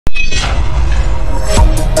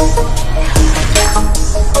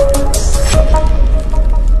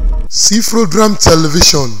CFRODRAM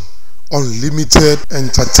Television, unlimited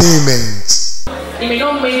entertainment. It may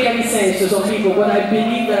not make any sense to some people, but I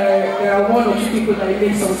believe there are one or two people that it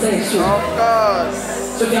makes some sense to. Of course.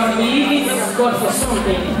 So if you are believing God for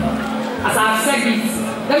something, as I've said it,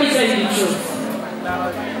 let me tell you the truth.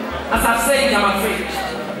 As I've said it, I'm afraid.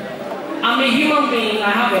 I'm a human being,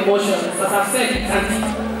 I have emotions. As I've said it,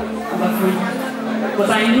 I'm afraid. But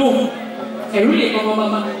I know, I really don't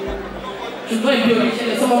know.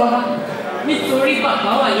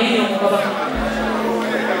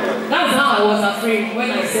 That's how I was afraid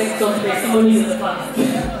when I said some testimonies in the past.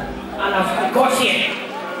 And I got here.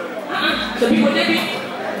 So people, maybe,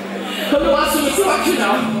 see what you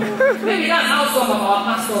know. Maybe that's how some of our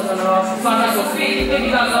pastors and our fathers of faith, maybe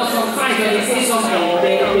that's how sometimes when they say something,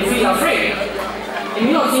 they feel afraid. And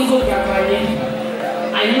you know,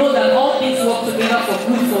 I know that all things work together for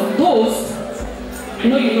good for those. I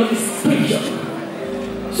know you know this scripture.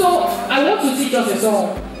 So I want to teach us a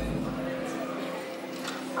song.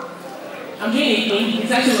 I'm doing Ipin. The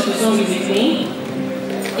title of the song is Ipin.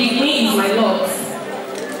 Ipin is my Lord.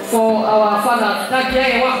 For our father,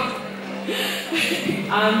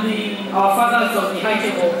 and our fathers of the high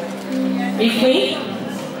table. Ipin,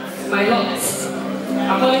 my Lord.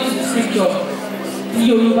 According to the scripture, the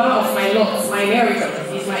Yoruba of my Lord, my inheritance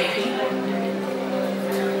is my Ipin.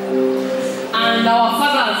 And our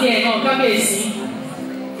fathers here, no, come here, see.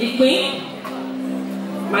 Ipin,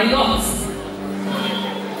 my Lord.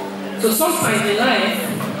 So sometimes in life,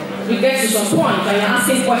 we get to some point and you're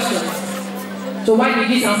asking questions. So why did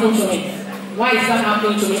this happen to me? Why is that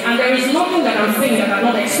happening to me? And there is nothing that I'm saying that I've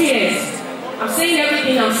not experienced. I'm saying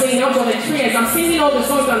everything I'm saying out of experience. I'm singing all the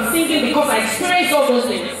songs I'm singing because I experienced all those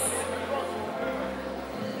things.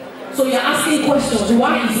 So you're asking questions,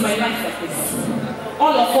 why is my life like this?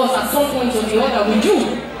 All of us at some point or the other we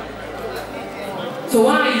do. So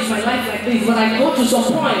why is my life like this? But I go to some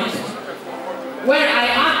point where I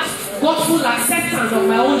ask God full acceptance of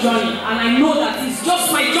my own journey, and I know that it's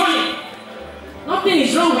just my journey. Nothing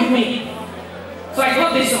is wrong with me. So I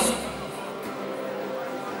got this song.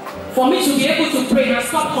 For me to be able to pray and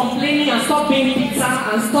stop complaining and stop being bitter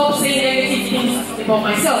and stop saying negative things about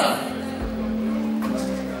myself.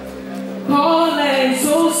 All is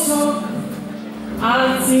also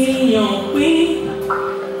Àti Ipin,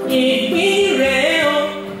 Ipin rẹ̀ o,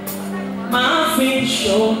 máa fi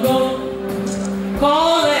ṣògo.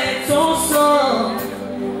 Kọ́lẹ̀ tó sàn,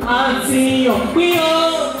 àti Ipin o,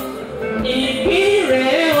 Ipin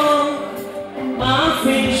rẹ̀ o, máa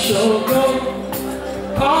fi ṣògo.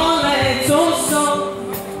 Kọ́lẹ̀ tó sàn,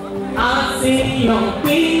 àti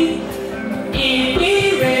Ipin, Ipin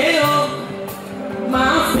rẹ̀ o,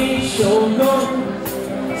 máa fi ṣògo.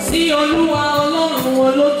 Sí Olúwa Ọlọ́run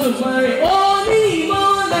Olódùmarè, ó ní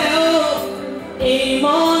ìmọ́lẹ̀ o,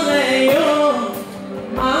 ìmọ́lẹ̀ yóò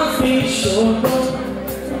máa fi ṣògo.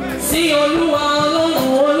 Sí Olúwa Ọlọ́run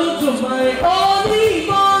Olódùmarè, ó ní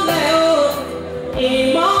ìmọ́lẹ̀ o,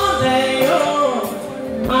 ìmọ́lẹ̀ yóò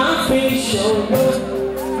máa fi ṣògo.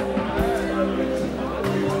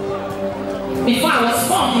 Before I was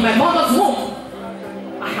formed in my mother's womb,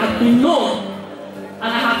 I had been known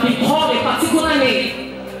and I had been called a particular name.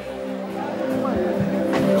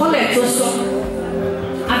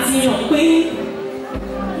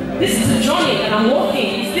 This is a journey that I'm walking.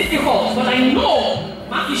 It's difficult, but I know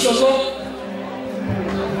Maki Shogo.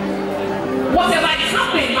 Whatever is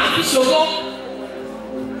happening, Maki Shogo,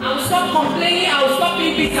 I will stop complaining, I will stop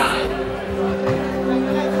being bitter.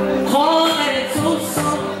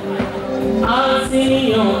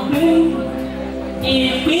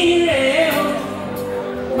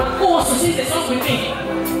 My co also sing the song with me.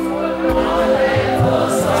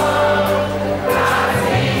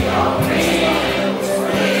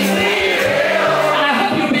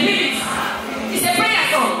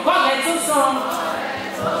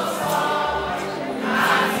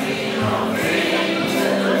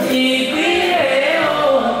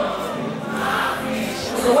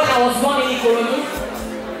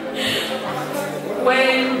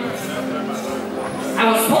 When I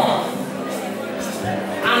was born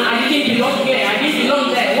and I didn't belong here, I didn't belong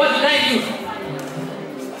there, what did I do?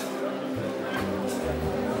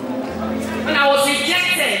 When I was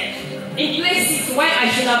rejected in places where I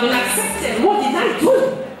should have been accepted, what did I do?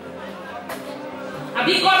 I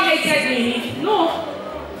mean, God hated me. No.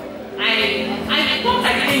 I thought I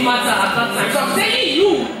didn't matter at that time. So I'm telling you,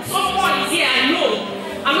 someone is here, I know.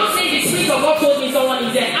 I'm not saying the Spirit of God told me someone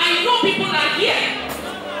is there. I know people are here.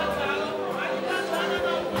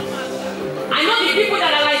 I know the people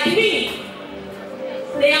that are like me.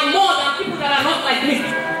 They are more than people that are not like me.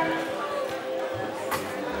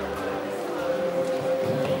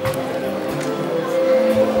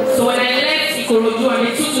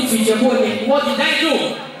 to Jeboni. What did I do?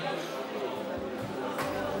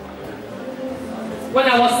 When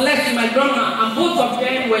I was left with my grandma and both of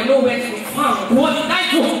them were nowhere to be found, what did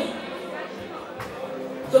I do?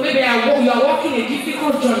 So maybe you are walking a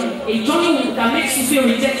difficult journey, a journey that makes you feel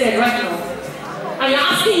rejected right now. And you're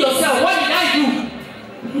asking yourself, what did I do?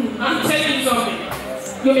 I'm telling you something.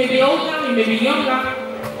 You may be older, you may be younger.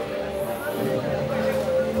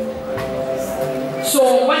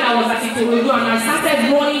 So when I was at CFRODRAM and I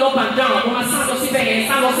started running up and down,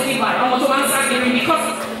 because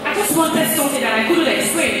I just wanted something that I couldn't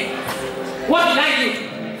explain. What did I do?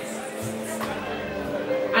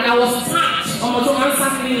 And I was attacked. It's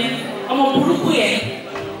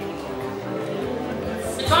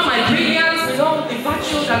all my brilliance, with all the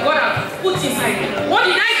virtue that God has put inside me. What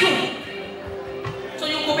did I do? So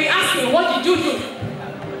you could be asking, what did you do?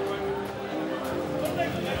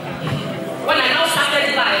 When I now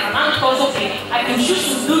started life, and I thought, okay, I can choose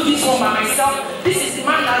to do this one by myself. This is the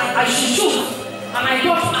man that I should choose. And I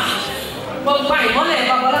thought, but why? And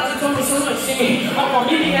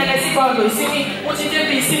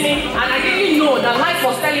I didn't know that life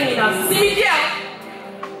was telling me that, see me there,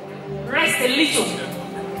 rest a little.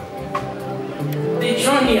 The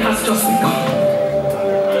journey has just begun.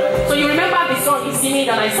 So you remember the song "You See Me"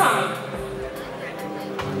 that I sang?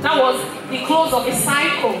 That was the close of a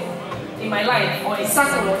cycle in my life, or a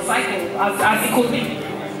circle or cycle, as it could be.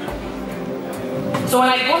 So when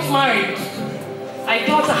I got married, I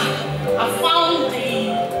thought I found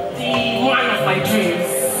the man of my dreams.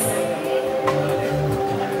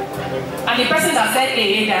 And the person that said,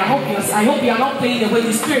 hey, I hope you are not playing away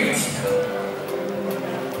the spirit.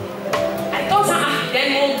 I thought, then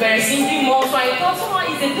more very singing more, so I thought, oh,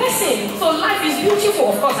 it's a blessing. So life is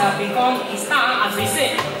beautiful. Of course, I've become a star, as they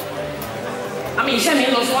say. I mean,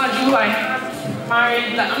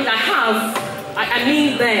 I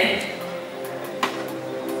mean that.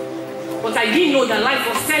 But I didn't know that life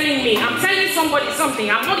was telling me. I'm telling somebody something.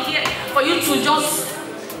 I'm not here for you to just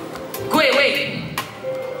go away.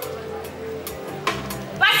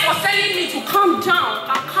 Life was telling me to calm down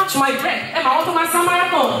and catch my breath. Life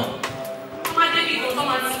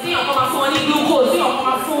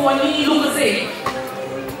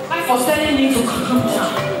was telling me to calm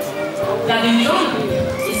down. That the journey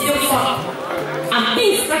is still far. And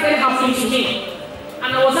things started happening to me. And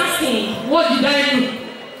I was asking, what did I do?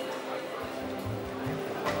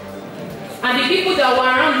 And the people that were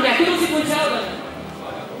around me, I couldn't even tell them.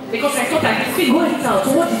 Because I thought I could figure it out.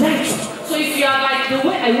 So what did I do? So if you are like the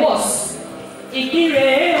way I was,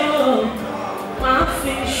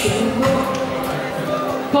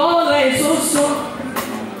 Paul is also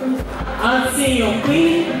until your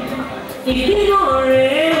queen,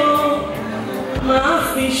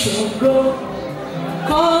 my fish will go.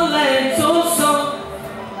 Call it also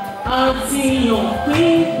until your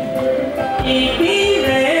queen,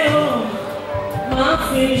 my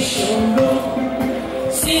fish will go.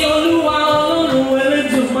 See Olúwa Ọlọ́run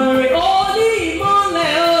Elédùmarè. Ó ní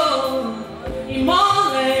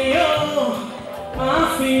ìmọ́lẹ̀ yóò máa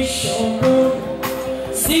fi ṣògo.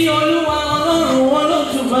 Sí Olúwa Ọlọ́run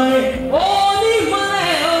Olódùmarè. Ó ní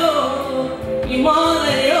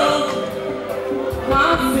ìmọ́lẹ̀ yóò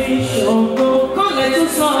máa fi ṣògo. Kọ́lẹ̀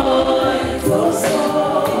tó sọ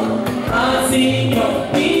àti yàn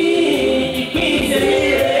bí ìpín tèmi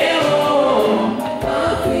rèé o. Máa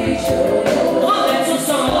fi ṣògo.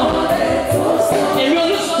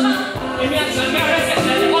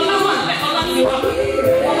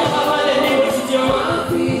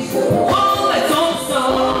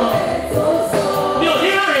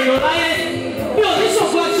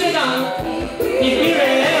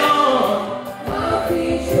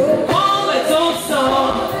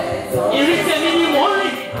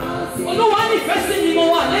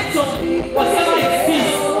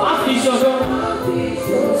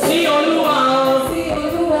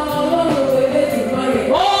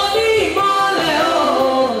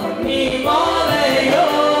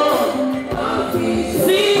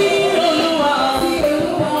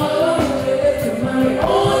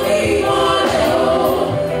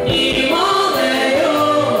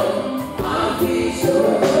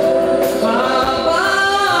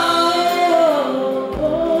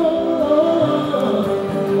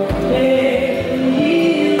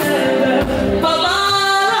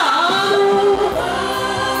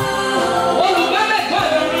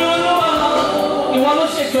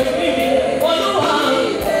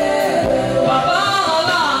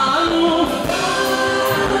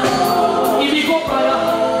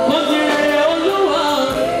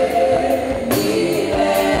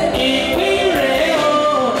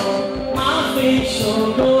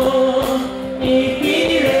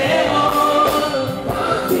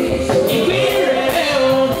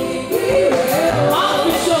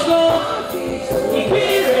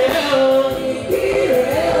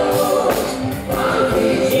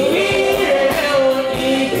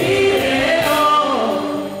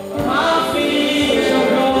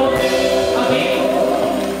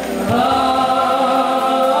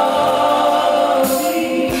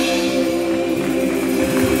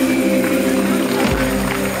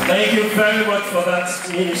 very much for that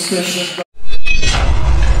ministration.